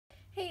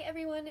Hey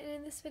everyone, and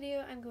in this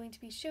video I'm going to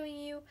be showing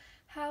you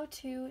how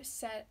to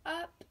set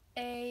up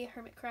a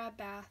hermit crab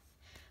bath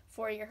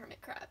for your hermit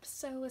crabs.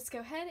 So let's go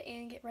ahead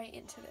and get right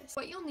into this.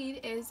 What you'll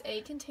need is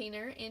a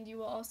container, and you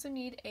will also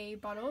need a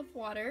bottle of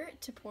water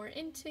to pour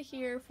into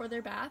here for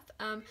their bath.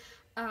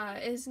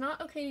 It is not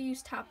okay to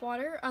use tap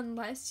water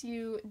unless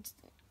you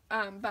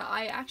but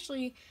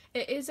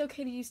it is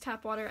okay to use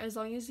tap water as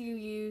long as you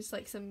use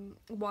like some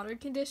water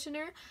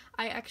conditioner.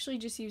 I actually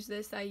just use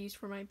this that I use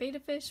for my betta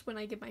fish when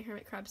I give my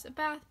hermit crabs a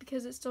bath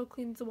because it still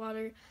cleans the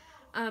water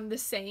the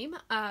same.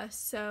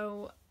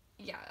 So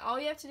yeah, all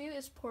you have to do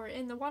is pour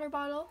in the water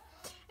bottle,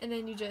 and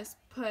then you just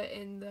put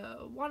in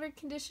the water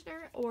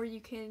conditioner, or you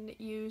can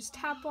use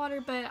tap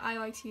water, but I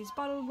like to use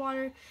bottled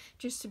water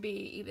just to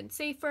be even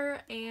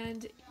safer.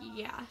 And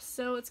yeah,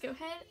 so let's go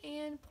ahead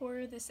and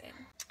pour this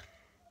in.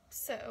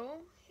 So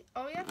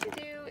all you have to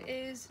do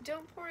is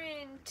don't pour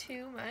in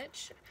too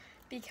much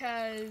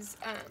because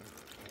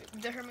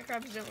the hermit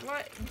crabs don't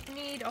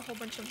need a whole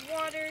bunch of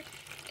water,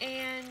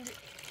 and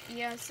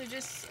yeah, so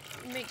just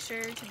make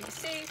sure to be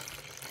safe.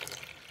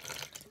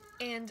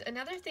 And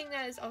another thing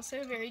that is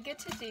also very good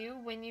to do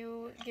when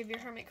you give your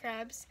hermit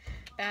crabs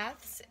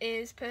baths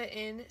is put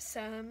in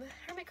some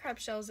hermit crab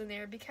shells in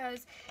there,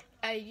 because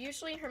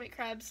usually hermit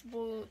crabs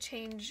will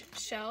change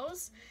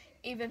shells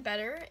even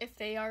better if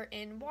they are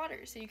in water.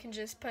 So you can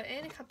just put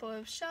in a couple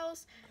of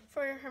shells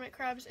for your hermit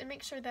crabs and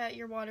make sure that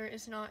your water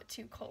is not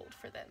too cold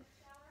for them.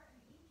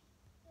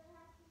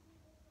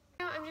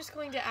 Now I'm just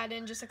going to add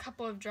in just a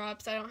couple of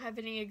drops. I don't have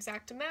any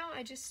exact amount,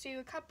 I just do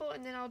a couple,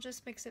 and then I'll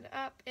just mix it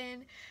up.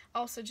 And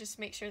also just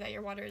make sure that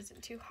your water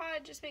isn't too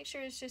hot, just make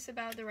sure it's just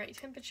about the right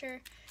temperature,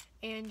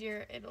 and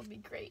it'll be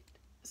great.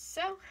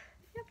 So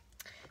yep,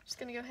 just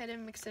gonna go ahead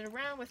and mix it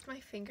around with my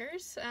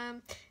fingers.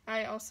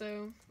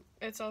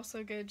 It's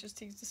also good just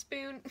to use a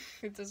spoon.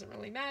 It doesn't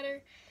really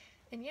matter.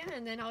 And yeah,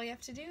 and then all you have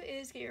to do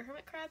is get your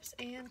hermit crabs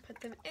and put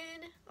them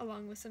in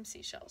along with some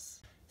seashells.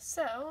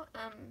 So,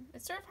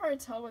 it's sort of hard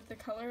to tell with the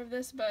color of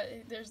this, but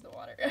there's the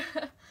water.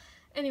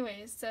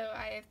 Anyways, so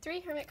I have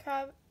 3 hermit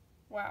crab.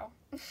 Wow.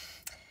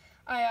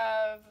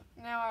 Now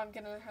I'm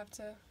gonna have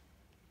to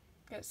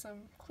get some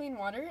clean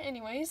water.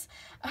 Anyways,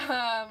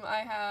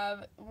 I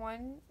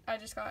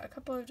just got a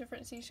couple of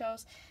different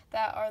seashells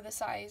that are the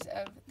size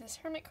of this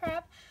hermit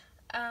crab.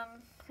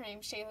 Her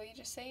name's Shaylee,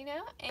 just so you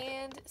know.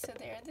 And so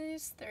there are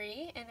these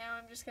 3, and now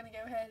I'm just gonna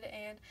go ahead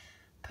and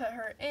put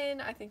her in.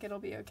 I think it'll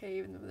be okay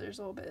even though there's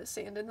a little bit of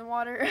sand in the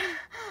water.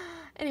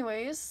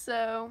 Anyways,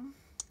 so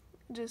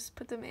just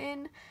put them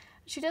in.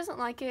 She doesn't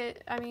like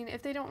it. I mean,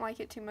 if they don't like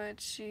it too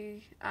much,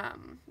 you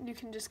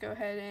can just go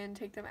ahead and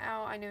take them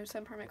out. I know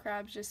some hermit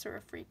crabs just sort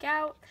of freak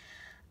out.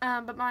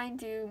 But mine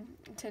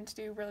tend to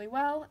do really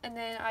well. And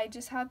then I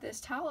just have this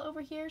towel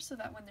over here so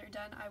that when they're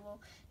done, I will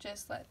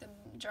just let them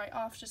dry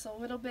off just a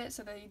little bit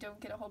so that you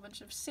don't get a whole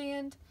bunch of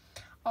sand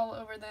all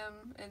over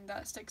them, and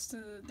that sticks to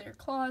their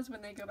claws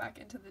when they go back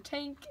into the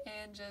tank,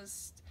 and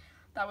just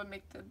that would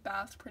make the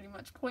bath pretty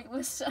much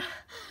pointless.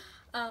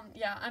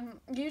 Yeah,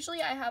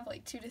 usually I have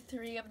like 2 to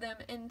 3 of them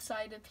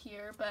inside of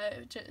here,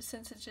 but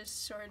since it's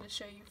just sort of to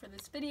show you for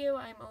this video,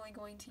 I'm only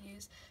going to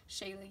use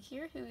Shaylee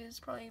here, who is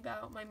probably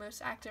about my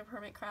most active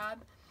hermit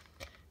crab.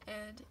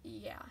 And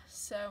yeah,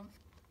 so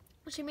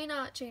she may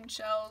not change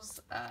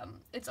shells.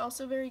 It's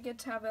also very good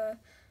to have a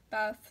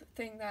bath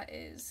thing that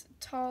is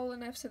tall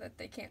enough so that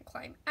they can't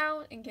climb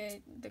out and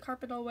get the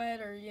carpet all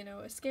wet or, you know,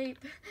 escape.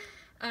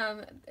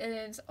 It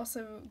is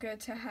also good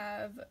to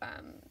have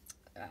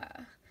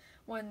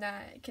one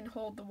that can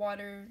hold the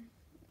water,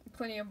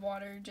 plenty of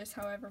water, just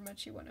however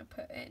much you want to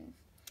put in.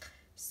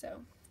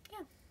 So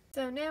yeah.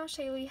 So now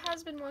Shaylee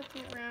has been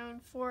walking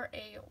around for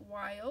a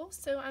while,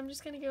 so I'm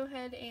just going to go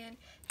ahead and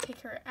take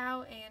her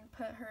out and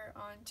put her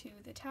onto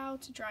the towel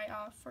to dry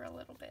off for a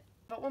little bit.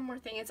 But one more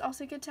thing, it's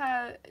also good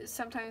to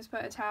sometimes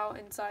put a towel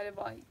inside of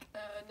like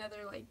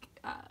another like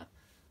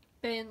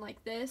bin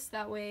like this,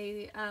 that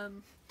way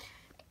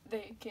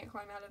they can't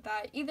climb out of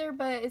that either,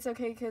 but it's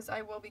okay because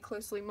I will be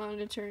closely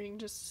monitoring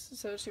just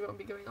so she won't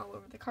be going all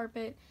over the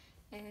carpet.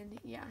 And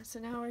yeah, so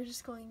now we're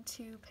just going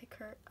to pick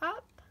her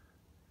up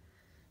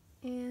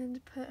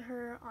and put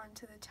her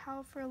onto the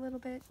towel for a little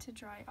bit to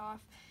dry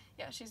off.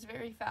 Yeah, she's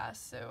very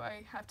fast, so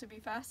I have to be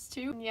fast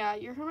too. Yeah,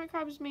 your hermit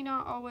crabs may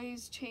not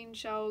always change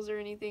shells or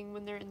anything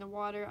when they're in the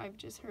water. I've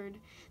just heard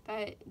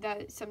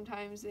that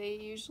sometimes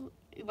they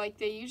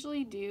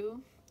usually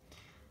do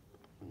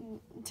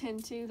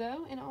tend to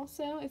though. And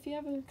also, if you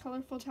have a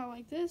colorful towel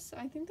like this,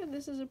 I think that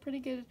this is a pretty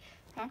good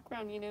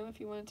background, you know, if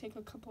you want to take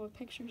a couple of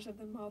pictures of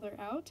them while they're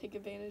out, take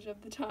advantage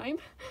of the time.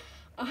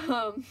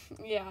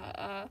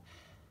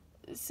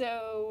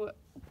 So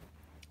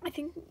I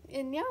think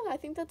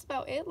that's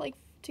about it, like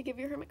to give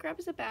your hermit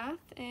crabs a bath.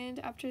 And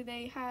after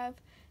they have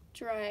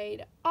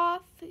dried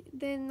off,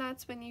 then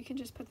that's when you can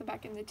just put them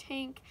back in the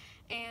tank.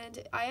 And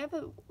I have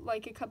a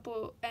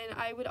couple, and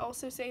I would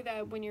also say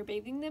that when you're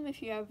bathing them,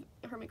 if you have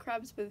hermit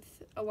crabs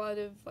with a lot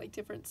of like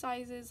different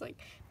sizes, like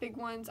big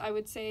ones, I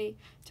would say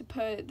to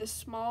put the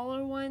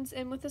smaller ones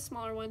in with the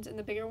smaller ones and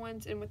the bigger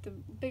ones in with the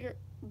bigger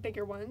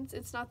bigger ones.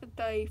 It's not that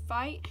they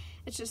fight,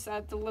 it's just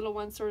that the little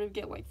ones sort of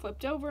get like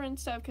flipped over and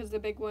stuff, because the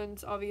big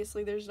ones,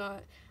 obviously there's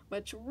not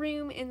much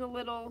room in the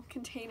little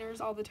containers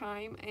all the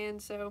time,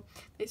 and so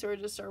they sort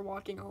of just start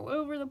walking all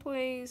over the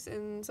place,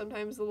 and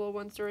sometimes the little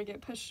ones sort of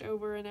get pushed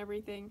over and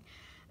everything,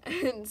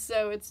 and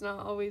so it's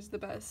not always the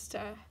best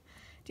to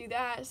do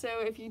that.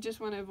 So if you just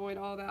want to avoid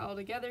all that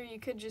altogether, you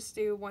could just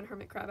do one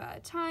hermit crab at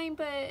a time,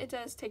 but it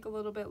does take a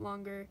little bit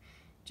longer.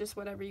 Just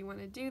whatever you want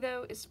to do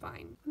though is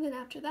fine. And then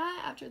after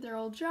that, after they're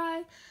all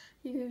dry,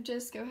 you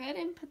just go ahead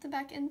and put them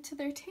back into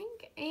their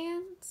tank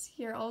and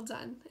you're all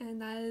done.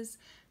 And that is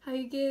how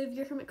you give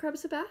your hermit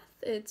crabs a bath.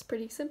 It's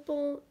pretty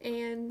simple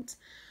and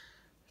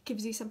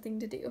gives you something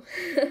to do.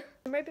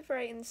 And right before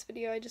I end this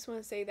video, I just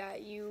want to say that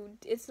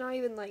it's not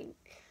even like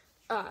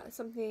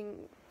something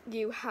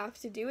you have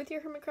to do with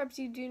your hermit crabs.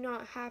 You do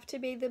not have to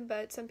bathe them,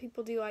 but some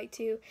people do like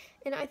to,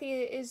 and I think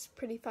it is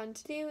pretty fun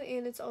to do,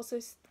 and it's also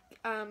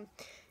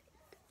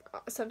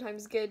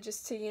sometimes good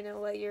just to, you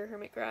know, let your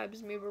hermit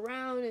crabs move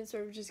around and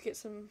sort of just get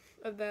some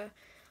of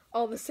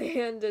all the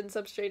sand and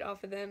substrate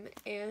off of them.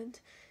 And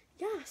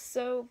yeah,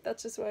 so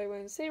that's just what I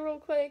wanted to say real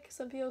quick.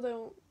 Some people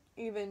don't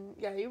even,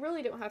 you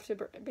really don't have to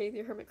bathe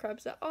your hermit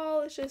crabs at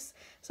all. It's just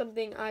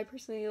something I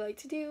personally like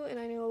to do, and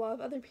I know a lot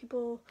of other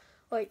people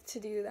like to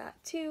do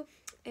that too,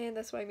 and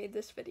that's why I made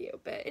this video.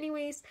 But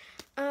anyways,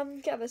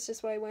 yeah, that's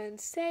just what I wanted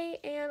to say,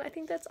 and I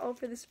think that's all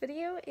for this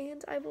video,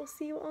 and I will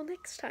see you all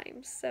next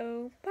time.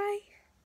 So bye.